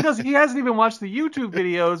 He hasn't even watched the YouTube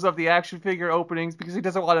videos of the action figure openings because he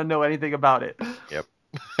doesn't want to know anything about it. Yep.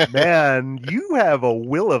 Man, you have a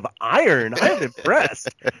will of iron. I'm impressed.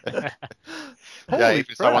 I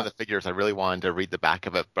even saw one of the figures. I really wanted to read the back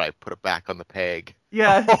of it, but I put it back on the peg.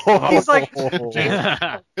 Yeah, he's like of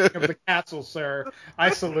the castle, sir. I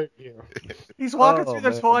salute you. He's walking through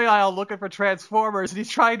the toy aisle looking for Transformers, and he's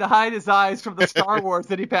trying to hide his eyes from the Star Wars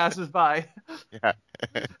that he passes by. Yeah.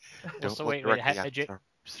 So wait,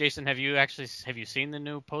 Jason, have you seen the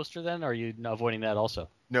new poster then, or are you avoiding that also?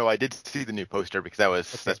 No, I did see the new poster because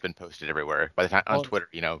that's been posted everywhere. By the time on Twitter,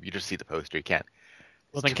 you just see the poster. You can't.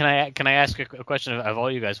 Well, then can I ask a question of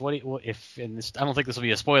all you guys? What if in this? I don't think this will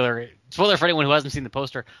be a spoiler. Spoiler for anyone who hasn't seen the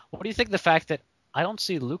poster. What do you think of the fact that I don't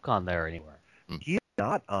see Luke on there anywhere? He's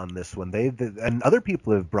not on this one. And other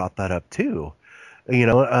people have brought that up too.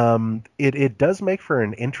 It does make for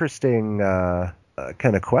an interesting kind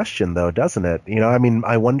of question, though, doesn't it? I mean,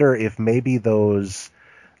 I wonder if maybe those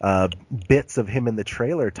bits of him in the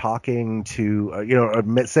trailer talking to,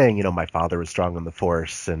 saying, my father was strong in the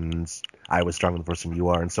Force and I was strong in the Force and you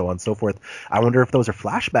are, and so on and so forth. I wonder if those are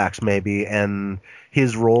flashbacks maybe, and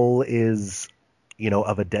his role is,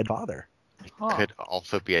 of a dead father. It could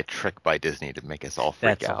also be a trick by Disney to make us all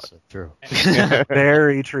freak out. That's also true.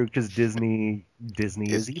 Very true, because Disney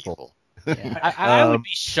is evil. Yeah. I would be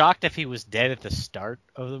shocked if he was dead at the start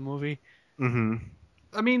of the movie. Mm-hmm.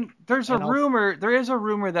 I mean, there is a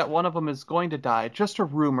rumor that one of them is going to die. Just a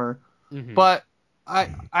rumor. Mm-hmm. But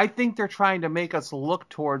I think they're trying to make us look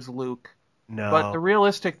towards Luke. No. But the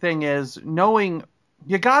realistic thing is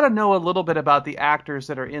you got to know a little bit about the actors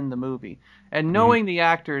that are in the movie. And knowing the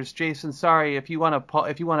actors, Jason, sorry, if you want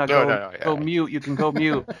to go mute, you can go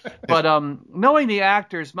mute. But knowing the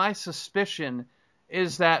actors, my suspicion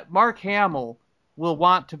is that Mark Hamill will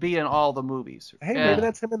want to be in all the movies. Hey, maybe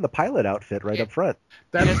that's him in the pilot outfit right up front.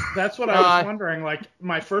 That's what I was wondering. Like,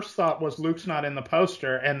 my first thought was Luke's not in the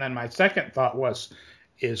poster, and then my second thought was,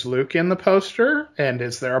 is Luke in the poster? And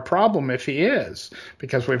is there a problem if he is?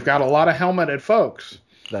 Because we've got a lot of helmeted folks.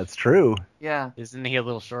 That's true. Yeah. Isn't he a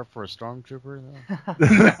little short for a stormtrooper,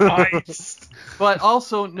 though? Nice. But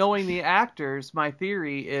also knowing the actors, my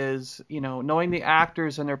theory is, knowing the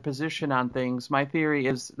actors and their position on things, my theory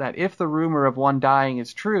is that if the rumor of one dying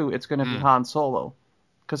is true, it's going to be Han Solo.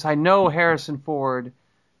 Because I know Harrison Ford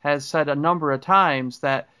has said a number of times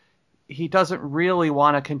that he doesn't really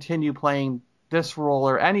want to continue playing this role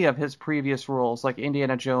or any of his previous roles like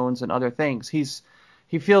Indiana Jones and other things. He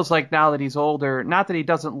feels like now that he's older, not that he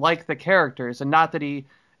doesn't like the characters and not that he,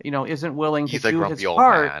 isn't willing to do his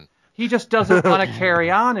part. Man. He just doesn't want to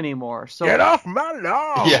carry on anymore. So get off my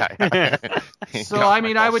lawn. Yeah. So I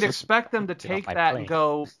mean, I would expect them to take that and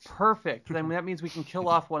go perfect. Then that means we can kill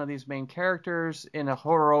off one of these main characters in a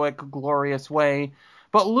heroic, glorious way.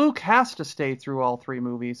 But Luke has to stay through all three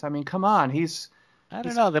movies. I mean, come on, I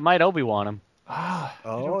don't know. They might Obi-Wan him.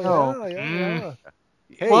 Yeah.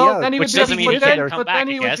 Hey, well, yeah, then he would which be, doesn't mean he but then, can't come but back, then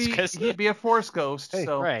I he guess, would be, 'cause- he'd be a Force ghost. Hey,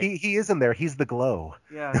 So Right. he is in there. He's the glow.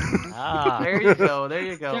 yeah, Ah. there you go, there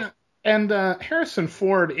you go. Yeah. And Harrison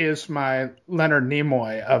Ford is my Leonard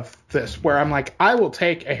Nimoy of this, where I'm like, I will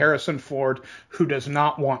take a Harrison Ford who does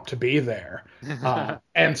not want to be there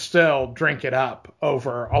and still drink it up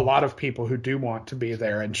over a lot of people who do want to be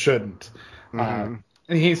there and shouldn't. And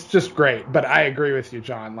he's just great. But I agree with you,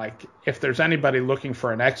 John. Like, if there's anybody looking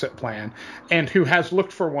for an exit plan and who has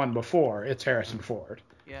looked for one before, it's Harrison Ford.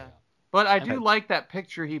 Yeah, but I do like that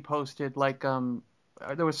picture he posted. Like,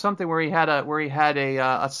 there was something where he had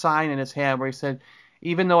a sign in his hand where he said,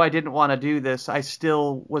 "Even though I didn't want to do this, I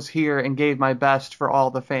still was here and gave my best for all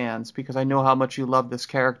the fans because I know how much you love this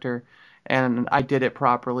character, and I did it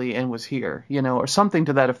properly and was here," or something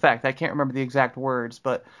to that effect. I can't remember the exact words,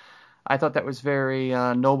 but I thought that was very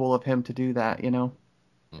noble of him to do that,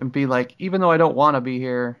 and be like, even though I don't want to be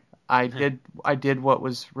here, I did what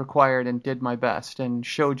was required and did my best and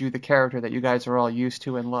showed you the character that you guys are all used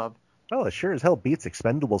to and love. Well, it sure as hell beats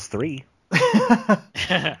Expendables 3.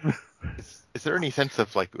 Is there any sense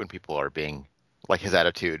of like when people are being like his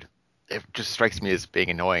attitude? It just strikes me as being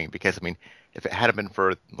annoying because I mean, if it hadn't been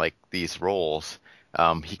for like these roles,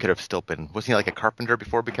 he could have still been. Wasn't he like a carpenter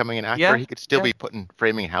before becoming an actor? Yeah, He could still yeah. be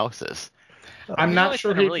framing houses. I'm He's not always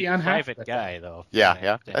sure been a he'd really be unhappy. private guy, though.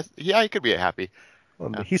 Yeah. He could be happy.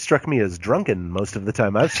 Well, he struck me as drunken most of the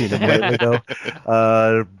time I've seen him lately, though.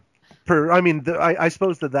 I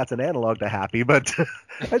suppose that's an analog to happy, but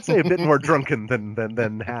I'd say a bit more drunken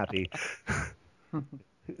than happy.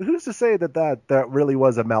 Who's to say that really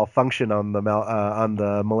was a malfunction on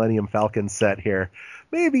the Millennium Falcon set here?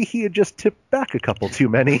 Maybe he had just tipped back a couple too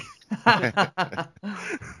many.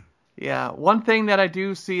 Yeah, one thing that I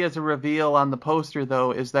do see as a reveal on the poster,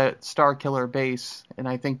 though, is that Starkiller base, and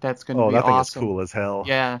I think that's going to be that thing awesome. is cool as hell.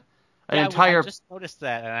 Yeah, I just noticed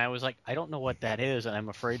that, and I was like, I don't know what that is, and I'm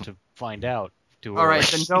afraid to find out. All right,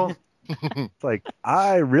 then don't. It's like,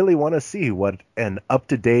 I really want to see what an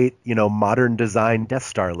up-to-date, modern design Death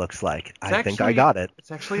Star looks like. I think I got it. It's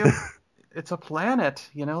actually it's a planet,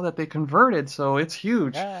 that they converted, so it's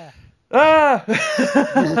huge. Ah. Ah!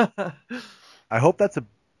 I hope that's a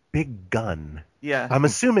big gun. Yeah. I'm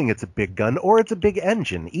assuming it's a big gun, or it's a big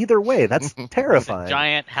engine. Either way, that's terrifying.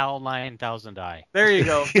 Giant HAL 9000i. There you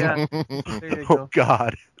go. Yeah. There you Oh, go.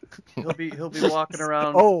 God. He'll be walking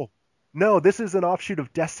around. Oh, no, this is an offshoot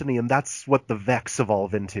of Destiny, and that's what the Vex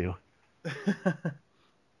evolve into.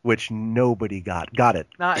 Which nobody got. Got it.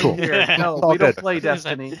 Not Cool. in here. No, All we don't good. play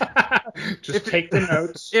Destiny. Just take the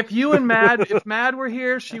notes. If Mad were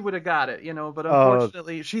here, she would have got it, But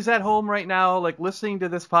unfortunately, she's at home right now, like listening to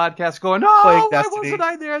this podcast, going, "No, Playing why Destiny." wasn't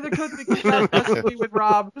I there? They couldn't get Destiny with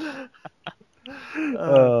Rob."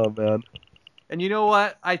 Oh, man. And you know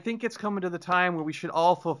what? I think it's coming to the time where we should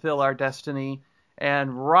all fulfill our destiny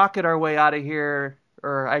and rocket our way out of here,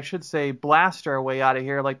 or I should say blast our way out of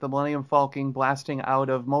here like the Millennium Falcon blasting out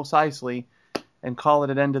of Mos Eisley, and call it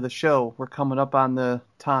an end of the show. We're coming up on the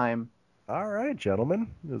time. All right, gentlemen.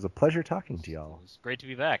 It was a pleasure talking to y'all. It's great to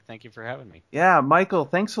be back. Thank you for having me. Yeah, Michael,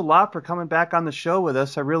 thanks a lot for coming back on the show with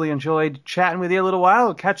us. I really enjoyed chatting with you a little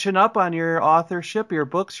while, catching up on your authorship, your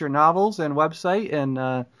books, your novels, and website,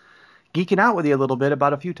 and geeking out with you a little bit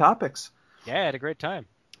about a few topics. Yeah, I had a great time.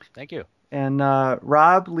 Thank you. And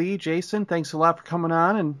Rob, Lee, Jason, thanks a lot for coming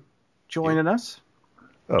on and joining us.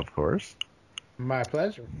 Of course. My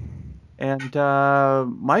pleasure. And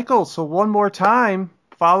Michael, so one more time,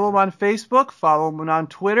 follow him on Facebook, follow him on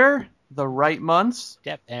Twitter, The Right Munz.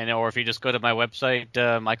 Yep. Or if you just go to my website,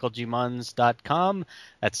 michaelgmunz.com,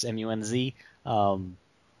 that's MUNZ.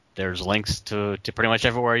 There's links to pretty much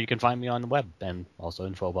everywhere you can find me on the web, and also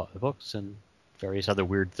info about the books and various other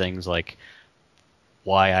weird things like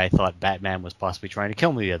why I thought Batman was possibly trying to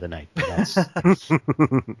kill me the other night. But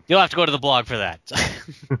you'll have to go to the blog for that.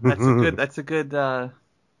 That's a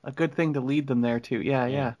good thing to lead them there to.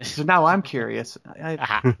 Yeah. So now I'm curious.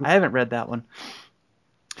 I haven't read that one.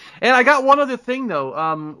 And I got one other thing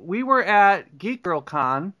though. We were at Geek Girl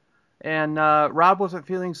Con, and Rob wasn't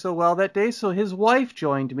feeling so well that day, so his wife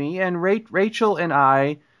joined me, and Rachel and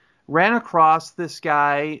I ran across this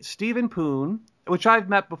guy, Stephen Poon, which I've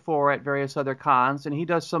met before at various other cons, and he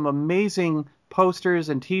does some amazing posters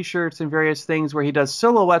and T-shirts and various things where he does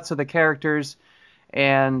silhouettes of the characters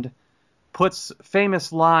and puts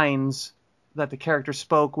famous lines that the character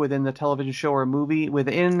spoke within the television show or movie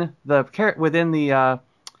within the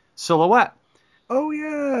silhouette. Oh,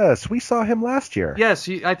 yes. We saw him last year. Yes,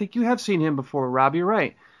 I think you have seen him before, Rob. You're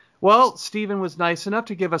right. Well, Steven was nice enough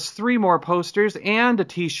to give us 3 more posters and a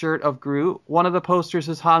t-shirt of Groot. One of the posters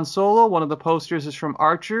is Han Solo, one of the posters is from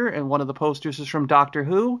Archer, and one of the posters is from Doctor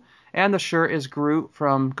Who, and the shirt is Groot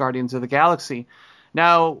from Guardians of the Galaxy.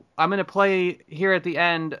 Now, I'm going to play here at the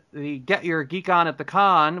end the Get Your Geek On at the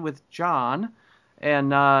Con with John,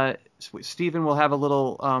 and Steven will have a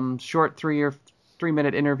little short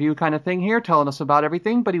 3-minute interview kind of thing here telling us about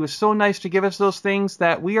everything, but he was so nice to give us those things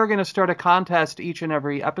that we are going to start a contest each and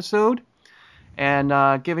every episode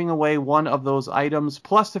and giving away one of those items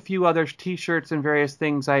plus a few other t-shirts and various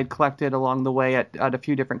things I had collected along the way at a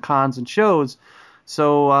few different cons and shows.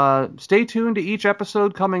 So stay tuned to each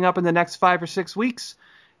episode coming up in the next 5 or 6 weeks,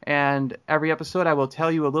 and every episode I will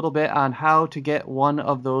tell you a little bit on how to get one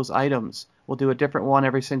of those items. We'll do a different one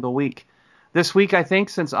every single week. This week, I think,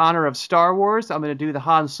 since honor of Star Wars, I'm going to do the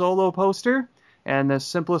Han Solo poster. And the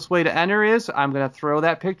simplest way to enter is I'm going to throw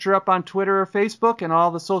that picture up on Twitter or Facebook and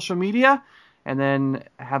all the social media, and then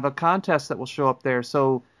have a contest that will show up there.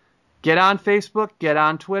 So get on Facebook, get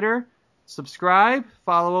on Twitter, subscribe,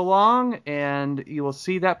 follow along, and you will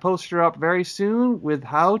see that poster up very soon with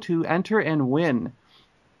how to enter and win.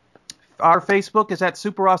 Our Facebook is at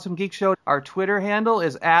Super Awesome Geek Show. Our Twitter handle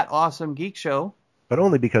is at Awesome Geek Show. But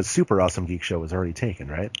only because Super Awesome Geek Show was already taken,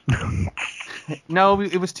 right? No,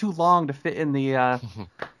 it was too long to fit in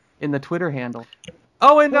the Twitter handle.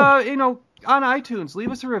 Oh, and on iTunes, leave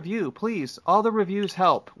us a review, please. All the reviews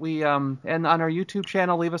help. We and on our YouTube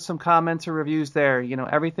channel, leave us some comments or reviews there.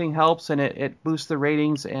 Everything helps, and it boosts the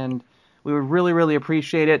ratings, and we would really, really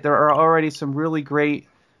appreciate it. There are already some really great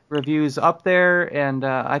reviews up there, and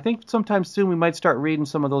I think sometime soon we might start reading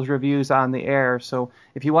some of those reviews on the air. So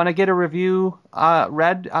if you want to get a review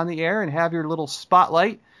read on the air and have your little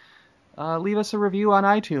spotlight, leave us a review on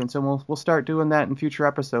iTunes, and we'll start doing that in future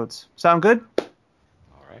episodes. Sound good?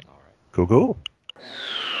 All right. Cool.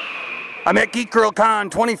 I'm at Geek Girl Con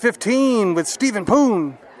 2015 with Stephen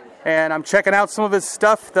Poon, and I'm checking out some of his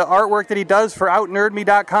stuff, the artwork that he does for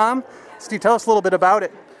OutNerdMe.com. Steve, tell us a little bit about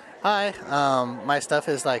it. Hi, my stuff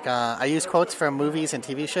is like, I use quotes from movies and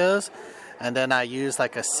TV shows, and then I use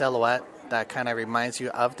like a silhouette that kind of reminds you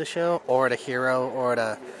of the show, or the hero, or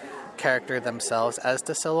the character themselves as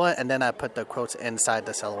the silhouette, and then I put the quotes inside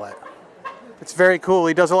the silhouette. It's very cool.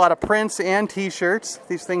 He does a lot of prints and t-shirts.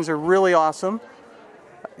 These things are really awesome.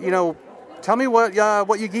 Tell me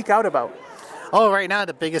what you geek out about. Oh, right now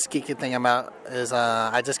the biggest geeky thing about is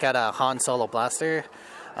I just got a Han Solo blaster.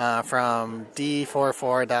 From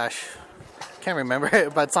D44- can't remember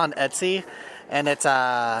it, but it's on Etsy, and it's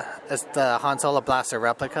the Han Solo blaster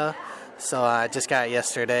replica. So I just got it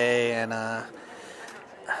yesterday, and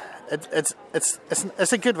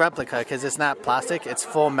it's a good replica because it's not plastic; it's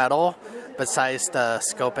full metal. Besides the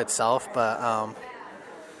scope itself, but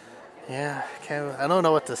yeah, I don't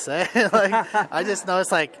know what to say. I just know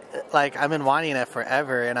it's like I've been wanting it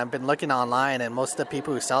forever, and I've been looking online, and most of the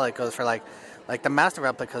people who sell it goes for like the master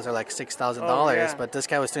replicas are like $6,000, but this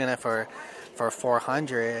guy was doing it for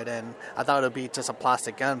 $400, and I thought it would be just a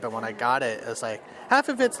plastic gun, but when I got it, it was like half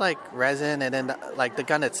of it's like resin, and then the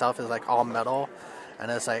gun itself is like all metal, and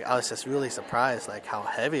it's like I was just really surprised like how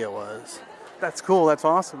heavy it was. That's cool. That's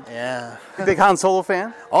awesome. Yeah. You big Han Solo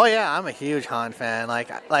fan? Oh yeah, I'm a huge Han fan.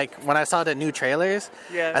 Like when I saw the new trailers,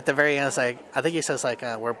 at the very end, it's like I think he says like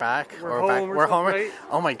we're back, we're home. Right?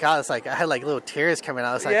 Oh my god, it's like I had like little tears coming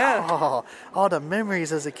out. It's like oh, all the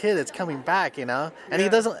memories as a kid, it's coming back, And he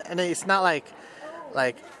doesn't, and it's not like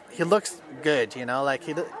he looks good,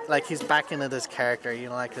 like he's back into this character,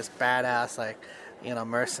 like this badass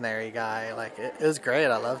mercenary guy. Like it was great.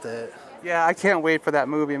 I loved it. Yeah, I can't wait for that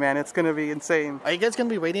movie, man. It's going to be insane. Are you guys going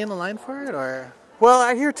to be waiting in the line for it, or? Well,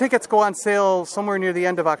 I hear tickets go on sale somewhere near the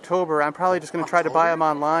end of October. I'm probably just going to try to buy them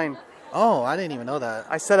online. Oh, I didn't even know that.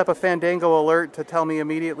 I set up a Fandango alert to tell me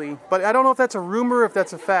immediately. But I don't know if that's a rumor or if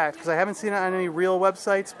that's a fact, because I haven't seen it on any real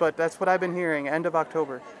websites, but that's what I've been hearing, end of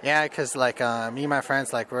October. Yeah, because me and my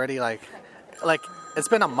friends, we're already, it's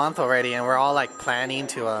been a month already, and we're all, planning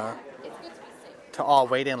to all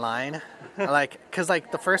wait in line. Because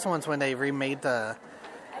the first ones when they remade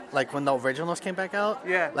when the originals came back out,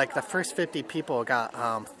 the first 50 people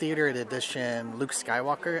got theater edition Luke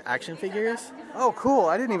Skywalker action figures. Oh, cool!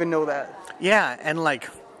 I didn't even know that. Yeah, and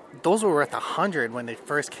those were worth $100 when they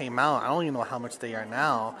first came out. I don't even know how much they are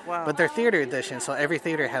now. Wow. But they're theater edition, so every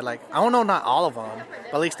theater had I don't know, not all of them,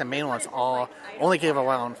 but at least the main ones all only gave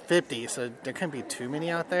around 50, so there couldn't be too many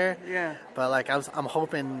out there. Yeah. But I'm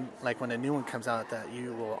hoping when the new one comes out that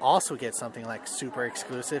you will also get something super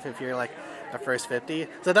exclusive if you're the first 50.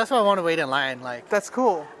 So that's why I want to wait in line. That's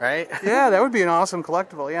cool. Right? Yeah, that would be an awesome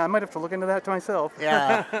collectible. Yeah, I might have to look into that to myself.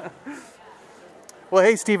 Yeah. Well,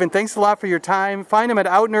 hey, Steven, thanks a lot for your time. Find him at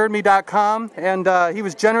outnerdme.com, and he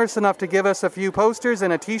was generous enough to give us a few posters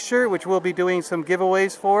and a T-shirt, which we'll be doing some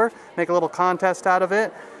giveaways for, make a little contest out of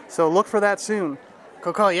it. So look for that soon.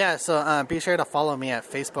 Cool. Yeah, so be sure to follow me at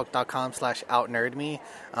facebook.com/outnerdme.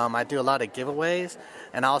 I do a lot of giveaways,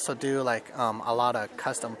 and I also do like a lot of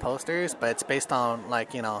custom posters, but it's based on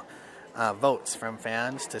like, votes from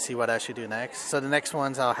fans to see what I should do next. So the next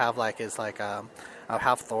ones I'll have I'll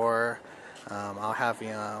have Thor, I'll have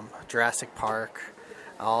Jurassic Park,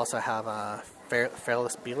 I'll also have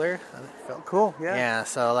Ferris Bueller. Cool, yeah. Yeah,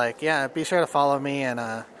 so be sure to follow me, and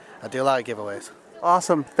I do a lot of giveaways.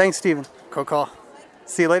 Awesome. Thanks, Steven. Cool.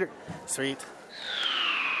 See you later. Sweet.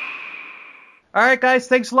 All right, guys,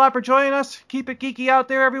 thanks a lot for joining us. Keep it geeky out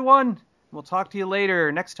there, everyone. We'll talk to you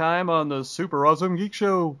later next time on the Super Awesome Geek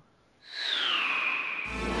Show.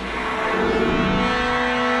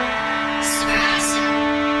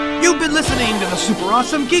 You've been listening to the Super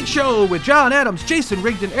Awesome Geek Show with John Adams, Jason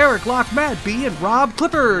Rigdon, Eric Locke, Matt B., and Rob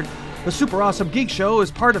Clifford. The Super Awesome Geek Show is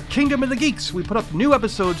part of Kingdom of the Geeks. We put up new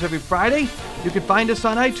episodes every Friday. You can find us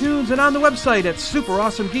on iTunes and on the website at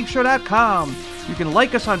superawesomegeekshow.com. You can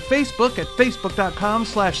like us on Facebook at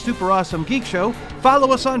facebook.com/superawesomegeekshow.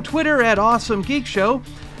 Follow us on Twitter at Awesome Geek Show.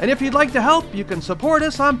 And if you'd like to help, you can support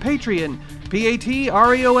us on Patreon,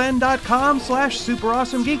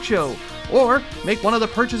 patreon.com/superawesomegeekshow. Or make one of the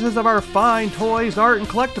purchases of our fine toys, art, and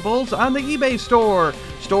collectibles on the eBay store,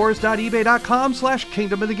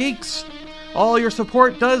 stores.ebay.com/Kingdom of the Geeks. All your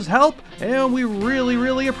support does help, and we really,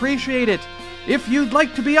 really appreciate it. If you'd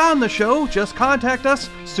like to be on the show, just contact us,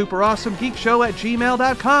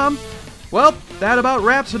 superawesomegeekshow@gmail.com. Well, that about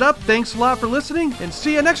wraps it up. Thanks a lot for listening, and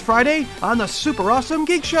see you next Friday on the Super Awesome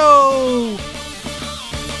Geek Show!